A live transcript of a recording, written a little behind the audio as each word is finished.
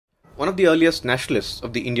one of the earliest nationalists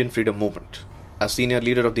of the Indian freedom movement, a senior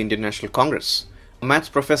leader of the Indian National Congress, a maths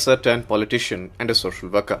professor turned politician and a social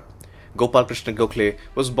worker. Gopal Krishna Gokhale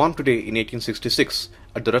was born today in 1866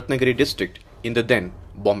 at the Ratnagiri district in the then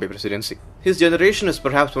Bombay Presidency. His generation is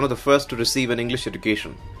perhaps one of the first to receive an English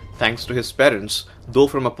education. Thanks to his parents, though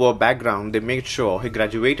from a poor background, they made sure he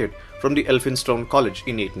graduated from the Elphinstone College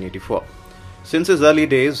in 1884. Since his early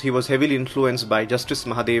days, he was heavily influenced by Justice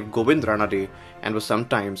Mahadev Govind Ranade and was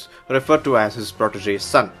sometimes referred to as his protege's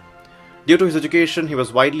son. Due to his education, he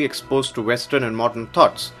was widely exposed to Western and modern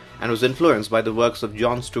thoughts and was influenced by the works of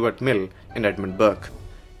John Stuart Mill and Edmund Burke.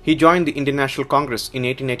 He joined the Indian National Congress in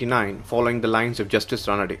 1889 following the lines of Justice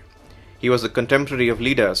Ranade. He was a contemporary of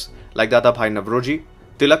leaders like Dadabhai Navroji,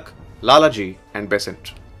 Tilak, Lalaji and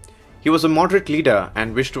Besant. He was a moderate leader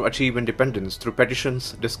and wished to achieve independence through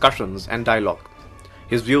petitions, discussions and dialogue.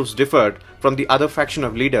 His views differed from the other faction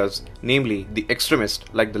of leaders, namely the extremists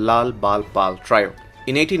like the Lal Bal Pal trio.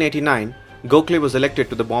 In 1889, Gokhale was elected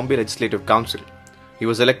to the Bombay Legislative Council. He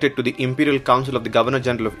was elected to the Imperial Council of the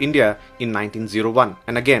Governor-General of India in 1901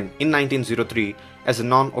 and again in 1903 as a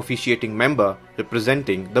non-officiating member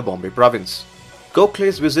representing the Bombay province.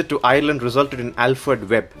 Gokhale's visit to Ireland resulted in Alfred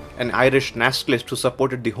Webb, an Irish nationalist who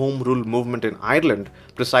supported the Home Rule movement in Ireland,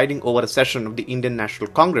 presiding over a session of the Indian National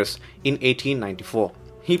Congress in 1894.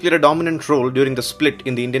 He played a dominant role during the split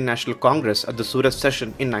in the Indian National Congress at the Surat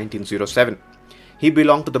session in 1907. He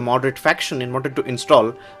belonged to the moderate faction and wanted to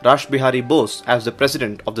install Rash Bihari Bose as the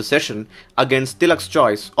president of the session against Tilak's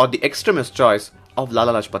choice or the extremist choice of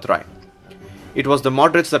Lala Lajpat Rai. It was the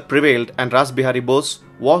moderates that prevailed and Rash Bihari Bose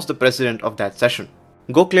was the president of that session.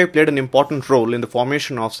 Gokhale played an important role in the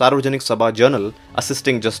formation of Sarvajanik Sabha Journal,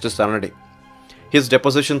 assisting Justice Ranade. His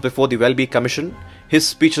depositions before the Welby Commission, his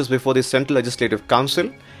speeches before the Central Legislative Council,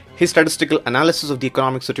 his statistical analysis of the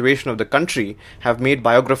economic situation of the country have made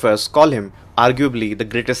biographers call him arguably the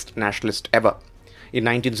greatest nationalist ever. In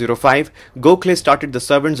 1905, Gokhale started the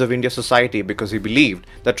Servants of India Society because he believed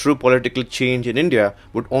that true political change in India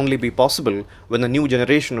would only be possible when a new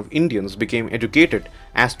generation of Indians became educated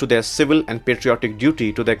as to their civil and patriotic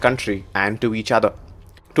duty to their country and to each other.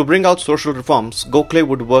 To bring out social reforms, Gokhale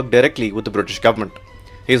would work directly with the British government.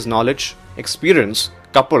 His knowledge, experience,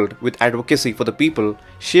 coupled with advocacy for the people,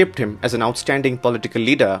 shaped him as an outstanding political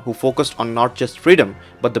leader who focused on not just freedom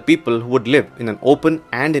but the people who would live in an open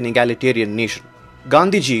and an egalitarian nation.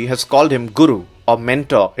 Gandhiji has called him Guru or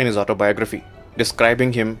mentor in his autobiography,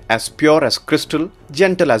 describing him as pure as crystal,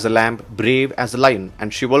 gentle as a lamb, brave as a lion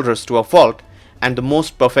and chivalrous to a fault, and the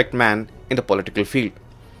most perfect man in the political field.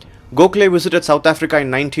 Gokhale visited South Africa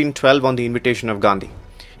in 1912 on the invitation of Gandhi.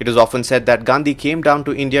 It is often said that Gandhi came down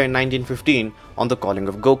to India in 1915 on the calling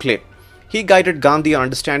of Gokhale. He guided Gandhi on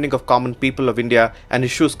understanding of common people of India and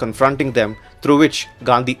issues confronting them, through which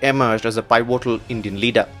Gandhi emerged as a pivotal Indian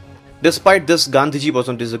leader. Despite this, Gandhiji was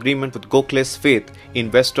in disagreement with Gokhale's faith in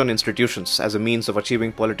Western institutions as a means of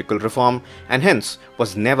achieving political reform and hence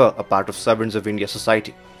was never a part of Servants of India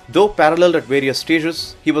Society. Though paralleled at various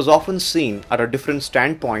stages, he was often seen at a different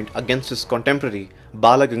standpoint against his contemporary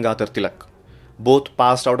Bala Gangadhar Tilak. Both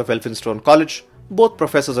passed out of Elphinstone College, both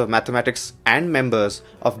professors of mathematics and members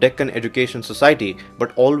of Deccan Education Society,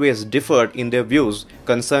 but always differed in their views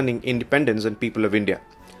concerning independence and people of India.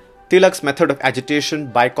 Tilak's method of agitation,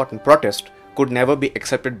 boycott and protest could never be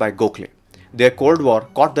accepted by Gokhale. Their Cold War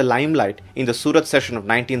caught the limelight in the Surat session of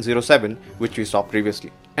 1907, which we saw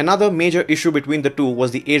previously. Another major issue between the two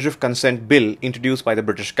was the Age of Consent Bill introduced by the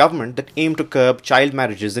British government that aimed to curb child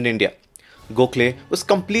marriages in India. Gokhale was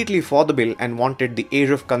completely for the bill and wanted the age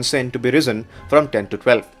of consent to be risen from 10 to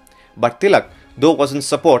 12. But Tilak, though was in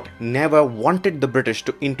support, never wanted the British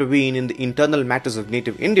to intervene in the internal matters of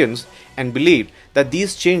native Indians and believed that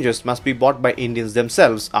these changes must be brought by Indians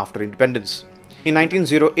themselves after independence. In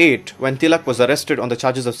 1908, when Tilak was arrested on the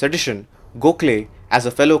charges of sedition, Gokhale, as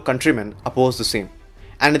a fellow countryman, opposed the same.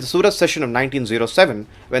 And in the Surat session of 1907,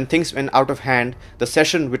 when things went out of hand, the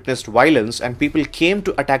session witnessed violence and people came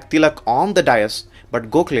to attack Tilak on the dais,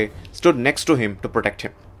 but Gokhale stood next to him to protect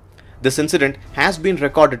him. This incident has been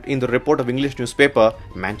recorded in the report of English newspaper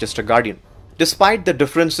Manchester Guardian. Despite the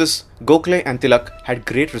differences, Gokhale and Tilak had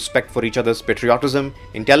great respect for each other's patriotism,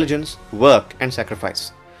 intelligence, work and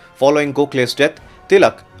sacrifice. Following Gokhale's death,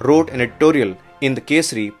 Tilak wrote an editorial in the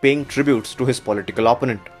Kesari paying tributes to his political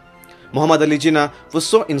opponent. Muhammad Ali Jinnah was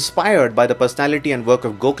so inspired by the personality and work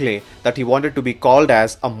of Gokhale that he wanted to be called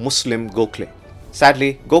as a Muslim Gokhale.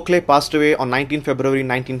 Sadly, Gokhale passed away on 19 February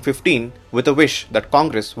 1915 with a wish that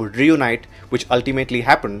Congress would reunite, which ultimately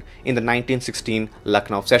happened in the 1916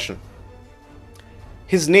 Lucknow session.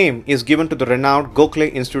 His name is given to the renowned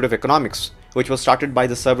Gokhale Institute of Economics, which was started by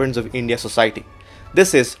the Servants of India Society.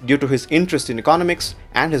 This is due to his interest in economics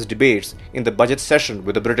and his debates in the budget session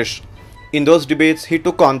with the British. In those debates, he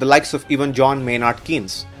took on the likes of even John Maynard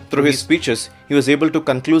Keynes. Through his speeches, he was able to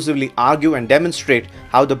conclusively argue and demonstrate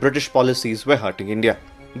how the British policies were hurting India.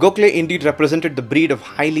 Gokhale indeed represented the breed of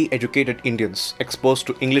highly educated Indians, exposed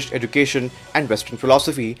to English education and Western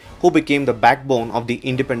philosophy, who became the backbone of the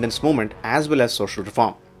independence movement as well as social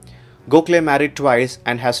reform. Gokhale married twice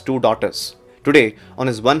and has 2 daughters. Today, on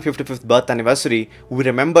his 155th birth anniversary, we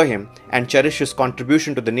remember him and cherish his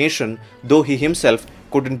contribution to the nation, though he himself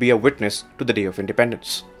couldn't be a witness to the Day of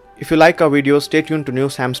Independence. If you like our videos, stay tuned to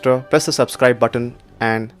NewsHamster, press the subscribe button,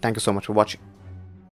 and thank you so much for watching.